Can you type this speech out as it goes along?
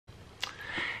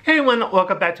Hey everyone,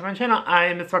 welcome back to my channel. I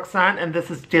am Miss Roxanne and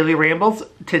this is Daily Rambles.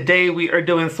 Today we are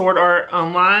doing Sword Art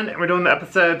Online and we're doing the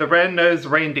episode The Red-Nosed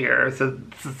Reindeer. So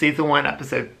this is season 1,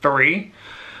 episode 3.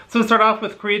 So we start off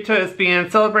with Kurita is being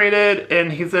celebrated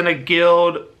and he's in a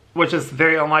guild, which is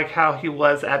very unlike how he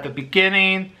was at the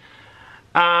beginning.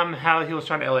 How he was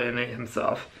trying to alienate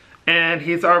himself. And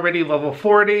he's already level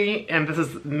 40 and this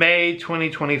is May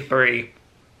 2023.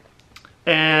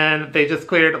 And they just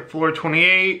cleared floor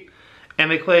 28. And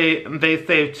they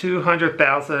saved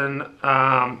 200,000,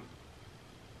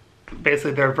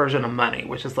 basically their version of money,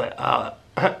 which is like a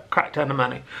crap ton of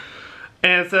money.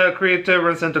 And so Kurita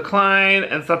runs into Klein,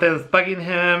 and something's bugging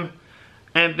him.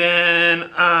 And then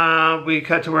we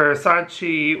cut to where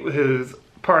Sanchi, who's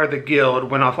part of the guild,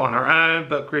 went off on her own,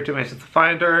 but Kurita manages to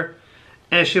find her.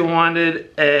 And she wanted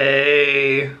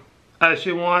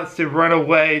she wants to run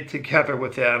away together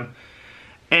with him.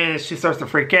 And she starts to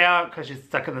freak out because she's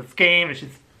stuck in this game and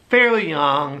she's fairly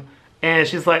young. And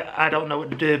she's like, I don't know what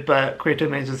to do, but Kurita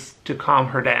manages to calm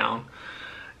her down.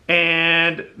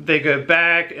 And they go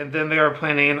back and then they are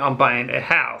planning on buying a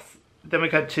house. Then we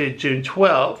cut to June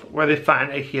 12th where they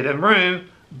find a hidden room,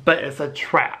 but it's a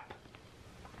trap.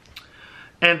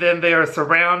 And then they are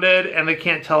surrounded and they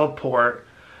can't teleport.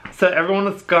 So everyone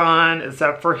is gone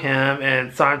except for him,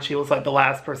 and Sanchi was like the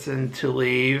last person to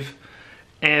leave.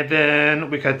 And then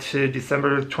we cut to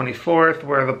December 24th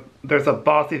where there's a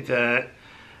boss event.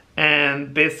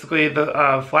 And basically the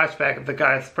flashback of the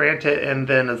guy frantic and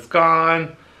then is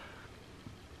gone.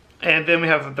 And then we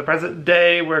have the present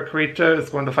day where Kurita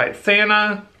is going to fight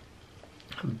Santa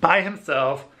by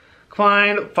himself.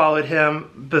 Klein followed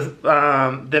him,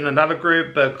 then another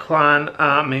group, but Klein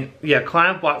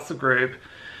blocks the group.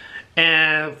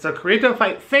 And so Kurita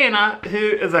fights Santa, who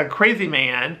is a crazy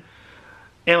man.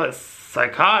 And it's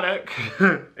psychotic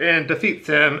and defeats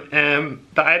him, and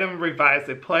the item revives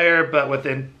the player, but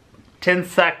within 10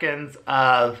 seconds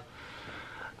of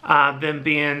them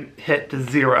being hit to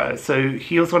 0. So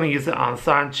he was going to use it on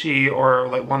Sanchi or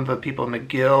like one of the people in the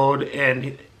guild,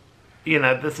 and you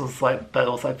know, this was like, but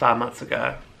it was like 5 months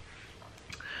ago.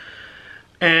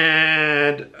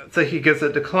 And so he gives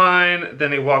it to Klein,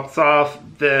 then he walks off.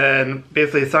 Then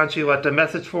basically Sanchi left a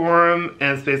message for him,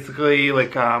 and it's basically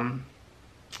like a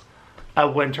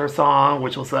winter song,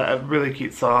 which was a really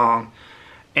cute song,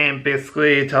 and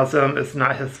basically tells him it's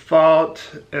not his fault,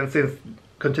 and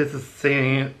continues to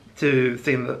sing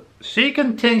she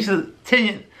continues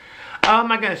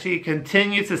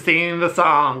to sing the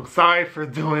song. Sorry for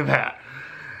doing that.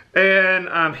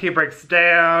 And he breaks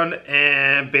down,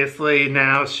 and basically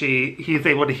now he's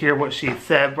able to hear what she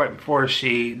said right before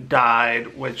she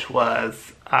died, which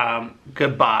was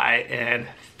goodbye and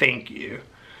thank you.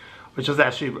 Which was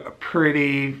actually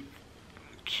pretty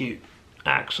cute,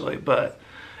 actually. But,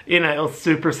 you know, it was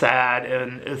super sad,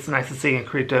 and it's nice to see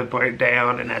Kurita break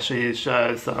down and actually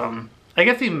show some, I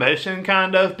guess, emotion,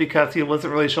 kind of, because he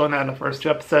wasn't really showing that in the first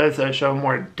 2 episodes, so showing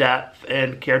more depth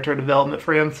and character development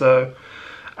for him. So,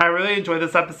 I really enjoyed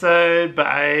this episode, but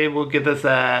I will give this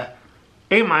a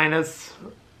A-,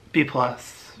 B+,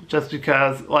 just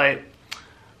because, like,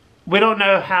 we don't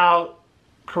know how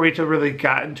Kurita really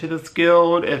got into this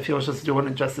guild, if he was just doing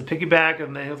it just to piggyback,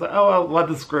 and then he was like, oh, I love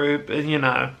this group, and you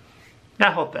know,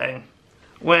 that whole thing.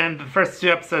 When the first 2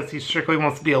 episodes he strictly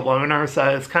wants to be a loner, so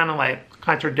it's kind of like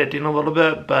contradicting a little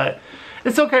bit, but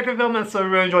it's still character development, so I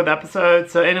really enjoyed the episode.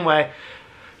 So anyway,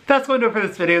 that's going to do it for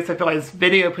this video. So if you like this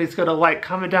video, please go to like,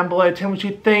 comment down below, tell me what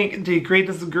you think. Do you agree,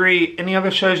 disagree? Any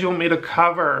other shows you want me to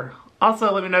cover?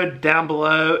 Also, let me know down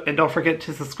below, and don't forget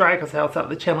to subscribe because it helps out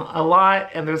the channel a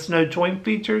lot, and there's no join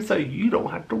feature, so you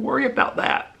don't have to worry about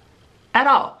that at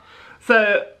all.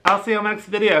 So, I'll see you on the next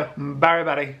video. Bye,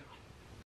 everybody.